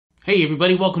Hey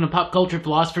everybody, welcome to Pop Culture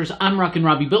Philosophers. I'm Rockin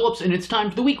Robbie Billups, and it's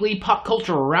time for the weekly pop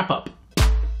culture wrap-up.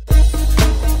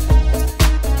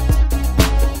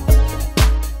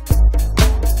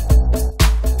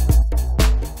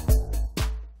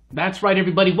 That's right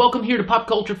everybody, welcome here to Pop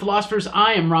Culture Philosophers.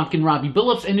 I am Rockin Robbie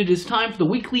Billups, and it is time for the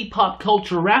weekly pop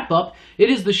culture wrap-up. It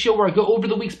is the show where I go over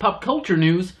the week's pop culture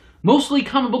news, mostly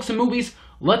comic books and movies.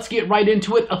 Let's get right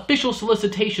into it. Official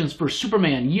solicitations for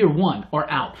Superman Year 1 are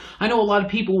out. I know a lot of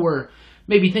people were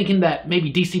maybe thinking that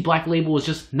maybe DC Black Label was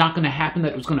just not going to happen,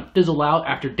 that it was going to fizzle out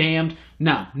after Damned.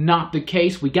 No, not the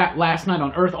case. We got Last Night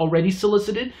on Earth already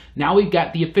solicited. Now we've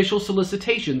got the official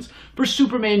solicitations for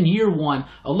Superman Year 1,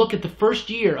 a look at the first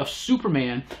year of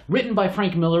Superman, written by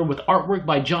Frank Miller with artwork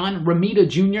by John Romita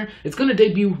Jr. It's going to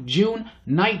debut June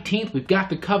 19th. We've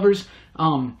got the covers.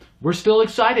 We're still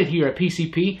excited here at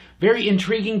PCP. Very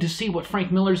intriguing to see what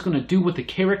Frank Miller is going to do with the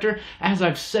character. As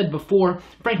I've said before,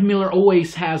 Frank Miller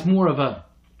always has more of a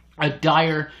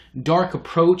dire, dark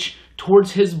approach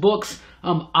towards his books.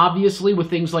 Obviously,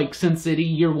 with things like Sin City,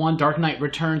 Year 1, Dark Knight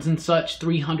Returns and such,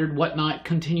 300, whatnot,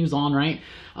 continues on, right?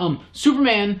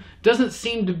 Superman doesn't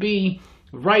seem to be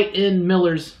right in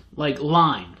Miller's,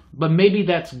 line. But maybe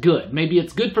that's good. Maybe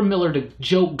it's good for Miller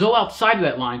to go outside of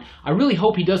that line. I really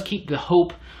hope he does keep the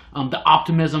hope, the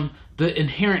optimism, the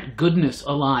inherent goodness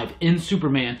alive in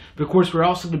Superman. But of course, we're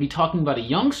also going to be talking about a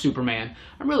young Superman.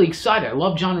 I'm really excited. I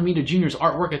love John Romita Jr.'s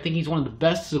artwork. I think he's one of the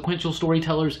best sequential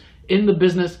storytellers in the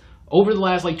business over the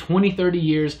last 20, 30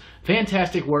 years.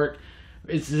 Fantastic work.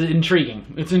 It's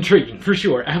intriguing. It's intriguing, for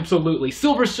sure. Absolutely.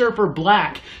 Silver Surfer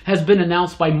Black has been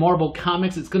announced by Marvel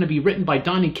Comics. It's going to be written by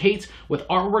Donny Cates with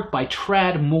artwork by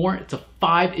Tradd Moore. It's a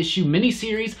 5-issue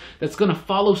miniseries that's going to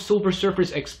follow Silver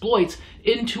Surfer's exploits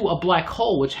into a black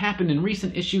hole, which happened in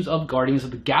recent issues of Guardians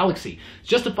of the Galaxy. It's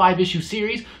just a 5-issue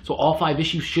series, so all 5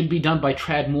 issues should be done by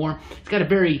Tradd Moore. It's got a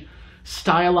very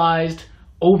stylized,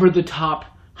 over-the-top,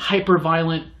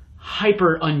 hyper-violent,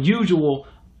 hyper-unusual,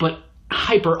 but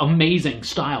hyper amazing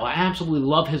style. I absolutely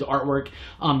love his artwork.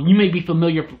 You may be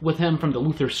familiar with him from the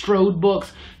Luther Strode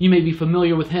books. You may be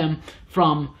familiar with him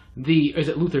from the, is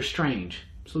it Luther Strange?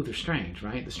 It's Luther Strange,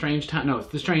 right? The Strange Town, no, it's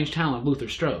The Strange Town of Luther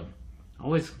Strode. I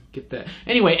always get that.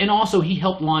 Anyway, and also he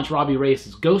helped launch Robbie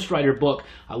Rants' Ghost Rider book.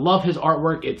 I love his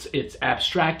artwork. It's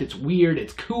abstract, it's weird,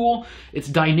 it's cool, it's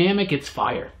dynamic, it's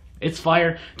fire. It's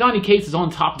fire. Donny Cates is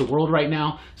on top of the world right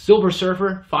now. Silver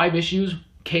Surfer, 5 issues,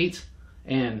 Cates,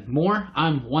 and more.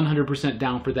 I'm 100%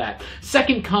 down for that.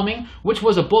 Secong Coming, which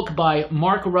was a book by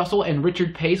Mark Russell and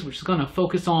Richard Pace, which is going to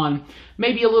focus on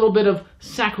maybe a little bit of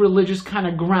sacrilegious kind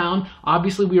of ground.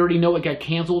 Obviously, we already know it got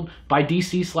canceled by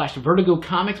DC/Vertigo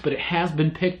Comics, but it has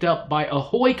been picked up by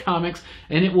Ahoy Comics,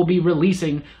 and it will be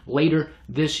releasing later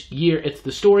this year. It's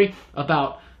the story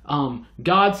about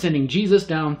God sending Jesus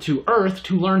down to Earth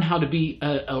to learn how to be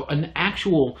an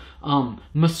actual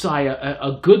Messiah,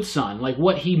 a good son, like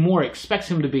what he more expects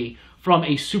him to be from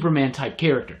a Superman-type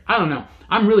character. I don't know.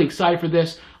 I'm really excited for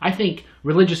this. I think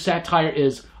religious satire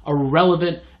is a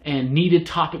relevant and needed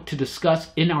topic to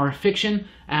discuss in our fiction.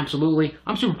 Absolutely.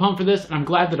 I'm super pumped for this, and I'm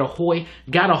glad that Ahoy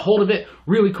got a hold of it.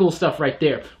 Really cool stuff right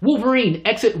there. Wolverine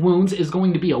Exit Wounds is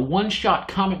going to be a one-shot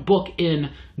comic book in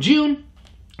June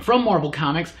from Marvel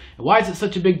Comics. And why is it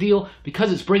such a big deal?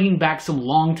 Because it's bringing back some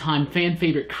longtime fan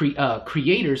favorite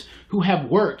creators who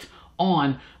have worked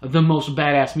on the most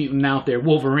badass mutant out there,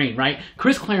 Wolverine, right?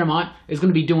 Chris Claremont is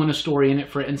going to be doing a story in it,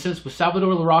 for instance, with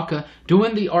Salvador Larroca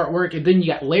doing the artwork, and then you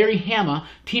got Larry Hama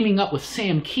teaming up with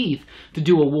Sam Keith to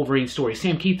do a Wolverine story.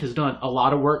 Sam Keith has done a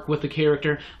lot of work with the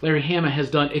character. Larry Hama has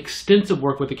done extensive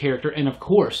work with the character, and of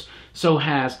course, so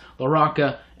has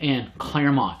Larroca and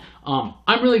Claremont.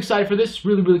 I'm really excited for this. It's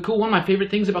really, really cool. One of my favorite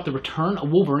things about the return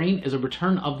of Wolverine is a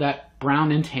return of that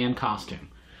brown and tan costume,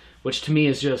 which to me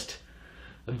is just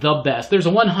the best. There's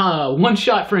a one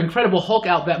shot for Incredible Hulk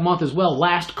out that month as well,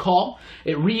 Last Call.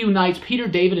 It reunites Peter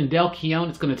David and Del Keown.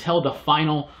 It's going to tell the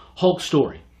final Hulk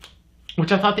story,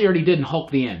 which I thought they already did in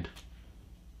Hulk the End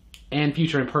and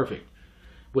Future Imperfect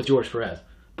with George Perez.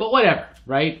 But whatever,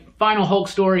 right? Final Hulk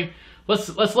story.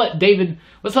 Let's let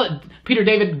Peter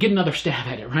David get another stab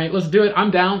at it, right? Let's do it.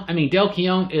 I'm down. I mean, Del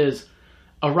Keown is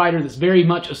a writer that's very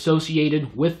much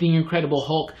associated with the Incredible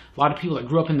Hulk. A lot of people that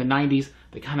grew up in the 90s,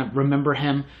 they kind of remember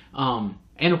him.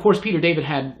 And of course, Peter David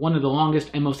had one of the longest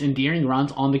and most endearing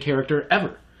runs on the character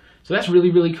ever. So that's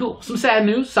really, really cool. Some sad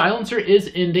news. Silencer is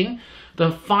ending.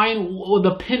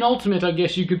 the penultimate, I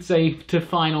guess you could say, to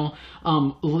final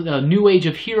New Age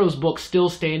of Heroes book still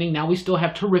standing. Now we still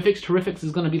have Terrifics. Terrifics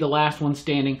is going to be the last one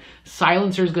standing.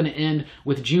 Silencer is going to end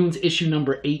with June's issue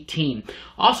number 18.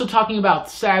 Also talking about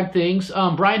sad things,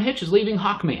 Bryan Hitch is leaving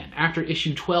Hawkman after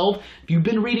issue 12. If you've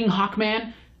been reading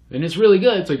Hawkman, and it's really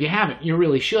good, so if you haven't, you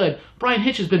really should. Bryan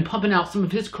Hitch has been pumping out some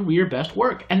of his career best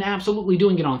work and absolutely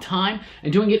doing it on time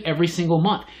and doing it every single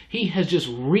month. He has just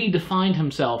redefined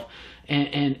himself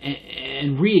and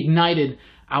reignited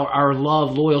our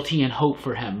love, loyalty, and hope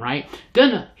for him, right?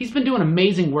 Gunn, he's been doing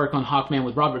amazing work on Hawkman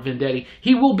with Robert Venditti.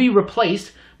 He will be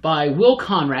replaced by Will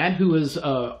Conrad, who is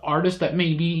an artist that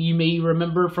maybe you may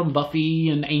remember from Buffy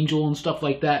and Angel and stuff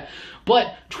like that.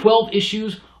 But 12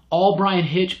 issues, all Bryan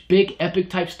Hitch, big epic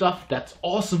type stuff. That's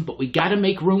awesome, but we got to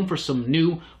make room for some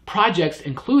new projects,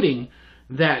 including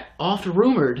that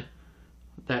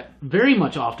very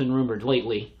much often rumored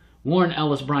lately, Warren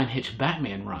Ellis Bryan Hitch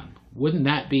Batman run. Wouldn't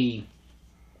that be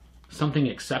something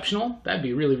exceptional? That'd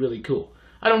be really, really cool.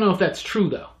 I don't know if that's true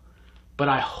though, but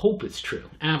I hope it's true.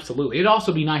 Absolutely. It'd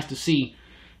also be nice to see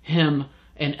him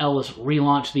and Ellis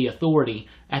relaunch the Authority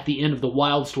at the end of the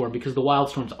Wildstorm, because the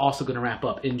Wildstorm's also going to wrap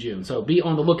up in June. So be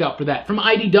on the lookout for that. From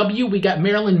IDW, we got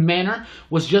Maryland Manor,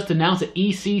 was just announced at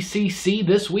ECCC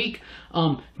this week.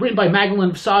 Written by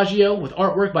Magdalene Visaggio with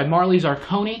artwork by Marley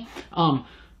Zarconi.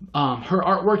 Her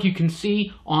artwork you can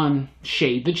see on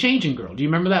Shade the Changing Girl. Do you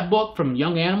remember that book from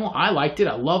Young Animal? I liked it.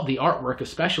 I love the artwork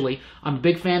especially. I'm a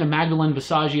big fan of Magdalene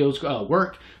Visaggio's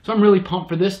work, so I'm really pumped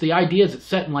for this. The idea is it's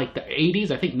set in like the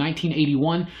 80s, I think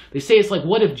 1981. They say it's like,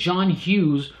 what if John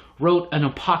Hughes wrote an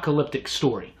apocalyptic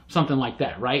story? Something like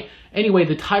that, right? Anyway,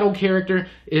 the title character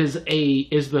is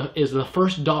the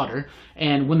first daughter,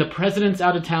 and when the president's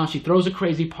out of town, she throws a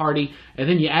crazy party, and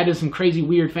then you add in some crazy,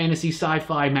 weird fantasy,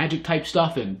 sci-fi, magic type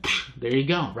stuff, and there you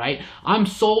go, right? I'm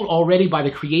sold already by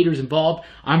the creators involved.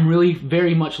 I'm really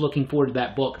very much looking forward to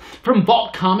that book. From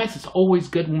Vault Comics, it's always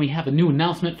good when we have a new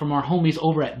announcement from our homies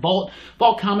over at Vault.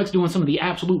 Vault Comics doing some of the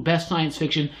absolute best science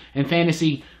fiction and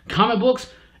fantasy comic books,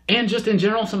 and just in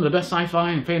general, some of the best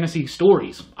sci-fi and fantasy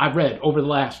stories I've read over the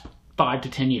last 5 to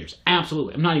 10 years.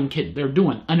 Absolutely. I'm not even kidding. They're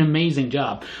doing an amazing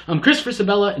job. Christopher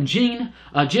Sabella and Jen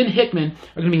Hickman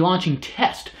are going to be launching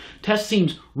Test. Test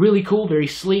seems really cool, very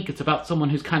sleek. It's about someone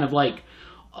who's kind of like,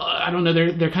 I don't know,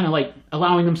 they're kind of like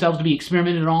allowing themselves to be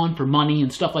experimented on for money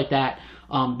and stuff like that.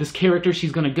 This character,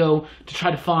 she's going to go to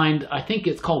try to find, I think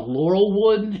it's called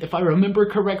Laurelwood, if I remember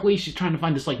correctly. She's trying to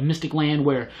find this like mystic land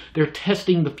where they're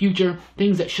testing the future,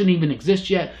 things that shouldn't even exist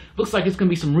yet. Looks like it's going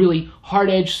to be some really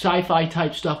hard-edged sci-fi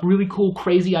type stuff, really cool,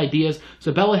 crazy ideas.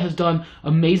 Sabella has done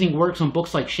amazing works on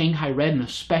books like Shanghai Red and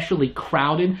especially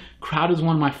Crowded. Crowded is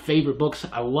one of my favorite books.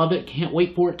 I love it. Can't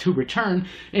wait for it to return.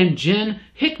 And Jen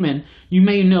Hickman, you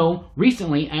may know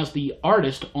recently as the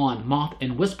artist on Moth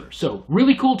and Whisper. So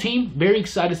really cool team. Very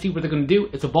excited to see what they're going to do.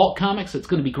 It's a Vault Comics. So it's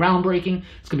going to be groundbreaking.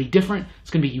 It's going to be different. It's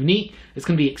going to be unique. It's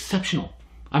going to be exceptional.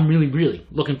 I'm really, really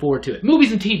looking forward to it.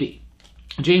 Movies and TV.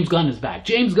 James Gunn is back.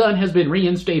 James Gunn has been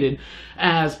reinstated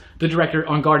as the director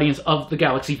on Guardians of the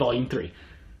Galaxy Volume 3.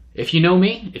 If you know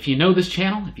me, if you know this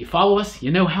channel, if you follow us, you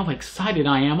know how excited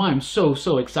I am. I'm so,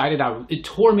 so excited. It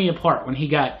tore me apart when he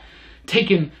got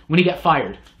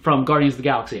fired from Guardians of the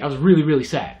Galaxy. I was really, really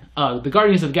sad. The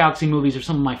Guardians of the Galaxy movies are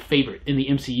some of my favorite in the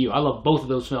MCU. I love both of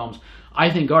those films. I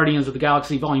think Guardians of the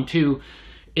Galaxy Volume 2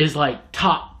 is like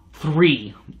top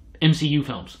 3 MCU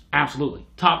films. Absolutely.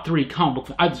 Top 3 comic book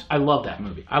films. I love that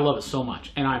movie. I love it so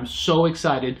much. And I'm so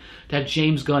excited to have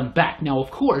James Gunn back. Now,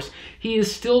 of course, he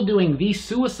is still doing The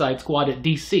Suicide Squad at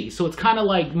DC. So it's kind of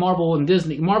like Marvel and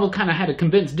Disney. Marvel kind of had to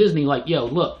convince Disney, like, yo,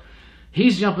 look,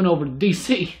 he's jumping over to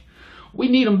DC. We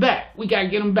need him back. We got to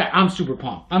get him back. I'm super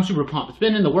pumped. I'm super pumped. It's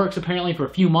been in the works apparently for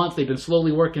a few months. They've been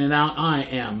slowly working it out. I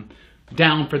am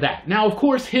down for that. Now, of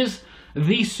course,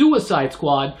 The Suicide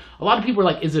Squad, a lot of people are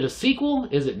like, is it a sequel?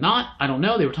 Is it not? I don't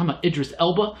know. They were talking about Idris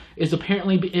Elba is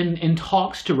apparently in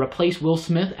talks to replace Will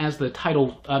Smith as the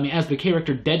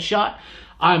character Deadshot.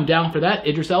 I'm down for that.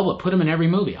 Idris Elba, put him in every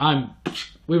movie.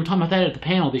 We were talking about that at the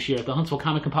panel this year at the Huntsville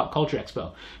Comic and Pop Culture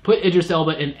Expo. Put Idris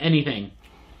Elba in anything.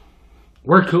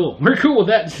 We're cool. We're cool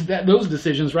with those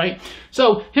decisions, right?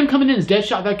 So him coming in as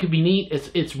Deadshot, that could be neat.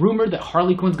 It's rumored that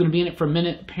Harley Quinn's going to be in it for a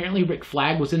minute. Apparently Rick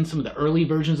Flag was in some of the early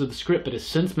versions of the script, but has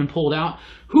since been pulled out.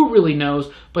 Who really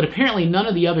knows? But apparently none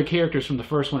of the other characters from the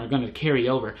first one are going to carry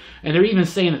over. And they're even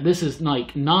saying that this is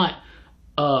like not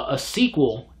a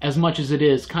sequel as much as it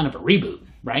is kind of a reboot,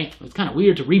 right? It's kind of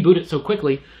weird to reboot it so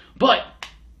quickly, but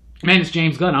man, it's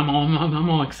James Gunn. I'm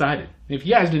all excited. If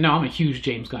you guys didn't know, I'm a huge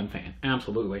James Gunn fan.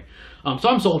 Absolutely. So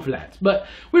I'm sold for that. But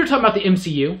we were talking about the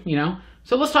MCU, you know.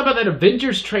 So let's talk about that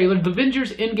Avengers trailer. The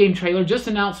Avengers Endgame trailer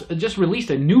just released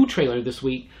a new trailer this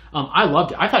week. I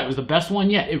loved it. I thought it was the best one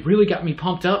yet. It really got me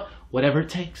pumped up. Whatever it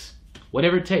takes.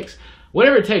 Whatever it takes.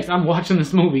 Whatever it takes. I'm watching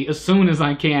this movie as soon as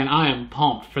I can. I am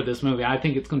pumped for this movie. I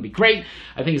think it's going to be great.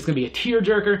 I think it's going to be a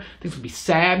tearjerker. I think it's going to be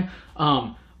sad.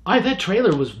 That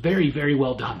trailer was very, very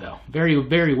well done, though. Very,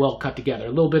 very well cut together.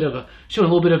 Showing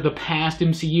a little bit of the past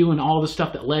MCU and all the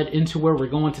stuff that led into where we're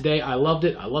going today. I loved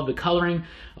it. I loved the coloring.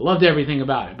 I loved everything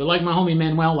about it. But like my homie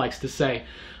Manuel likes to say,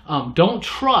 don't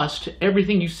trust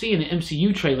everything you see in the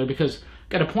MCU trailer, because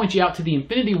got to point you out to the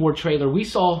Infinity War trailer. We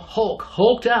saw Hulk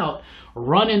hulked out,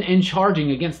 running and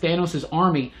charging against Thanos'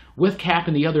 army with Cap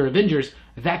and the other Avengers.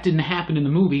 That didn't happen in the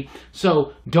movie.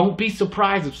 So don't be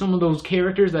surprised if some of those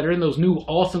characters that are in those new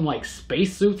awesome like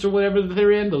space suits or whatever that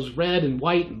they're in, those red and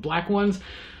white and black ones,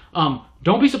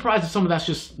 don't be surprised if some of that's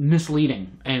just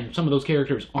misleading and some of those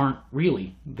characters aren't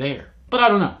really there. But I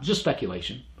don't know, it's just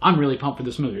speculation. I'm really pumped for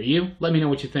this movie. Are you? Let me know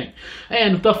what you think.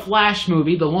 And the Flash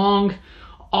movie, the long,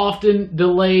 often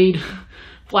delayed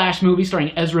Flash movie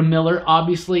starring Ezra Miller,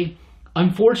 obviously.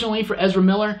 Unfortunately for Ezra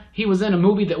Miller, he was in a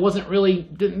movie that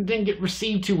didn't get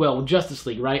received too well with Justice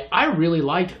League, right? I really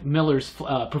liked Miller's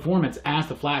performance as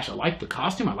the Flash. I liked the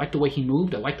costume. I liked the way he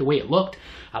moved. I liked the way it looked.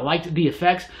 I liked the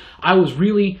effects. I was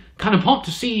really kind of pumped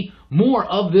to see more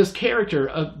of this character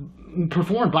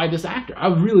performed by this actor. I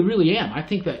really, really am. I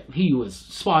think that he was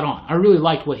spot on. I really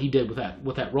liked what he did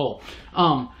with that role.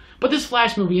 But this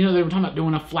Flash movie, they were talking about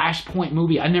doing a Flashpoint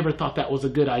movie. I never thought that was a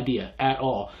good idea at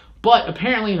all. But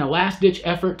apparently in a last-ditch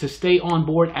effort to stay on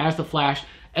board as the Flash,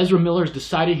 Ezra Miller's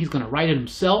decided he's going to write it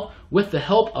himself with the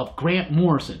help of Grant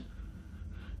Morrison.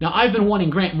 Now, I've been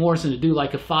wanting Grant Morrison to do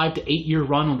like a 5 to 8 year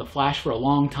run on the Flash for a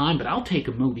long time, but I'll take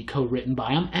a movie co-written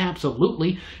by him,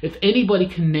 absolutely. If anybody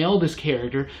can nail this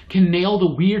character, can nail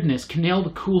the weirdness, can nail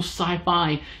the cool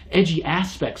sci-fi, edgy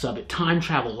aspects of it, time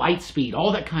travel, light speed,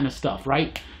 all that kind of stuff,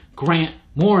 right? Grant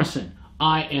Morrison.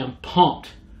 I am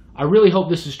pumped. I really hope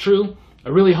this is true. I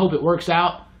really hope it works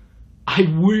out. I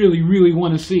really, really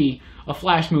want to see a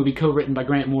Flash movie co-written by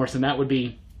Grant Morrison. That would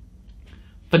be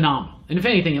phenomenal. And if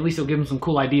anything, at least it'll give him some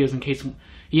cool ideas in case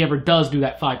he ever does do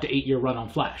that 5 to 8 year run on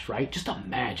Flash, right? Just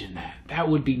imagine that. That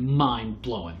would be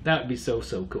mind-blowing. That would be so,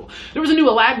 so cool. There was a new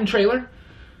Aladdin trailer.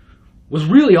 Was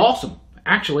really awesome.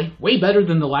 Actually, way better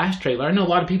than the last trailer. I know a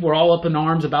lot of people were all up in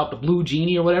arms about the blue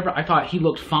genie or whatever. I thought he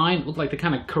looked fine. It looked like they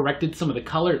kind of corrected some of the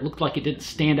color. It looked like it didn't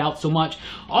stand out so much.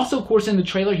 Also, of course, in the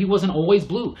trailer, he wasn't always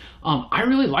blue. I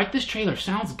really like this trailer.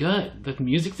 Sounds good. The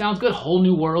music sounds good. Whole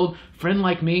new world. Friend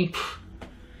like me.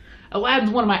 Aladdin's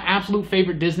one of my absolute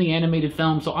favorite Disney animated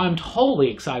films, so I'm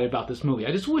totally excited about this movie.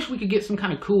 I just wish we could get some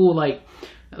kind of cool, like,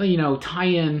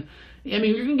 tie-in. I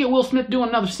mean, you're going to get Will Smith doing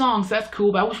another song, so that's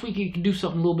cool, but I wish we could do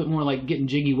something a little bit more like getting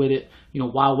jiggy with it.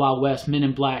 Wild Wild West, Men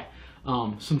in Black.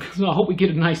 So I hope we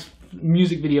get a nice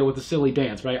music video with a silly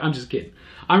dance, right? I'm just kidding.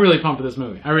 I'm really pumped for this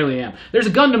movie. I really am. There's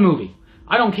a Gundam movie.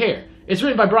 I don't care. It's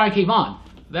written by Brian K. Vaughan.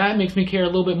 That makes me care a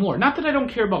little bit more. Not that I don't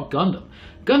care about Gundam.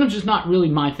 Gundam's just not really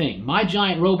my thing. My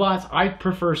giant robots, I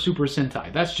prefer Super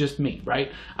Sentai. That's just me,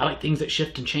 right? I like things that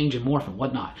shift and change and morph and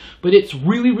whatnot. But it's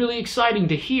really, really exciting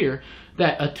to hear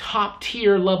that a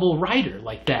top-tier level writer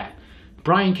like that,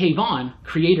 Brian K. Vaughan,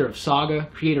 creator of Saga,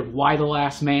 creator of Why the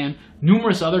Last Man,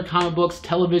 numerous other comic books,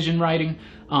 television writing,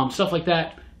 stuff like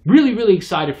that. Really, really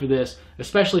excited for this,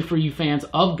 especially for you fans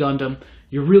of Gundam.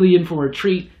 You're really in for a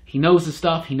treat. He knows the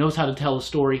stuff. He knows how to tell a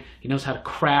story. He knows how to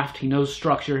craft. He knows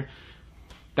structure.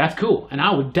 That's cool, and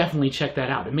I would definitely check that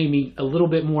out. It made me a little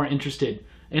bit more interested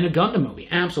in a Gundam movie,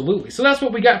 absolutely. So that's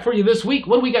what we got for you this week.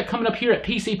 What do we got coming up here at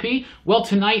PCP? Well,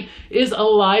 tonight is a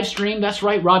live stream. That's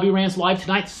right, Robbie Rants live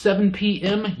tonight, 7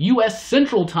 p.m. U.S.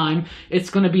 Central Time. It's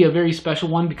going to be a very special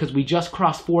one because we just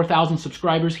crossed 4,000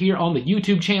 subscribers here on the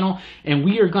YouTube channel, and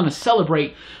we are going to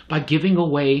celebrate by giving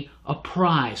away a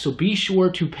prize. So be sure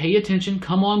to pay attention.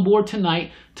 Come on board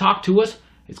tonight. Talk to us.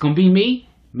 It's going to be me,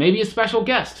 maybe a special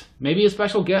guest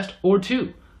or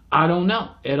two. I don't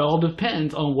know. It all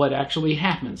depends on what actually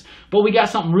happens. But we got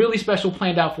something really special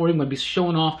planned out for you. I'm going to be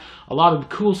showing off a lot of the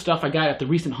cool stuff I got at the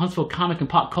recent Huntsville Comic and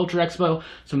Pop Culture Expo.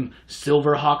 Some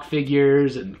Silverhawk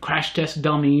figures and crash test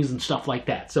dummies and stuff like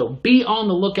that. So be on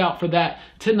the lookout for that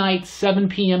tonight, 7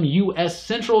 p.m. U.S.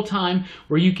 Central Time,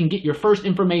 where you can get your first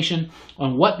information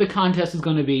on what the contest is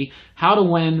going to be, how to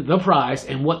win the prize,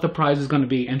 and what the prize is going to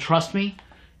be. And trust me,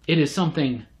 it is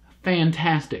something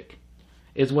fantastic,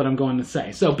 is what I'm going to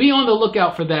say. So be on the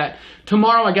lookout for that.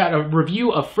 Tomorrow I got a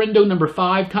review of Friendo number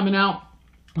 5 coming out.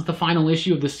 It's the final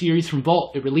issue of the series from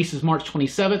Vault. It releases March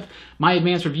 27th. My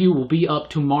advanced review will be up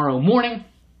tomorrow morning.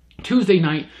 Tuesday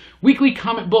night, weekly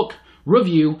comic book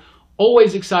review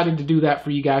Always excited to do that for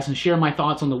you guys and share my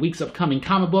thoughts on the week's upcoming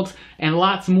comic books, and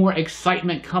lots more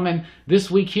excitement coming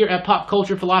this week here at Pop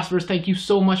Culture Philosophers. Thank you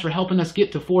so much for helping us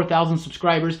get to 4,000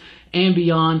 subscribers and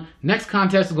beyond. Next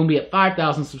contest is going to be at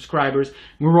 5,000 subscribers.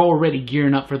 We're already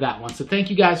gearing up for that one. So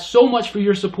thank you guys so much for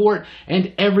your support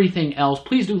and everything else.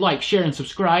 Please do like, share, and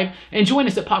subscribe. And join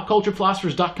us at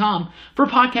popculturephilosophers.com for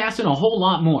podcasts and a whole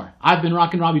lot more. I've been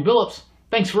Rockin Robbie Billups.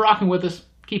 Thanks for rocking with us.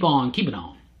 Keep on keeping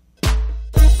on.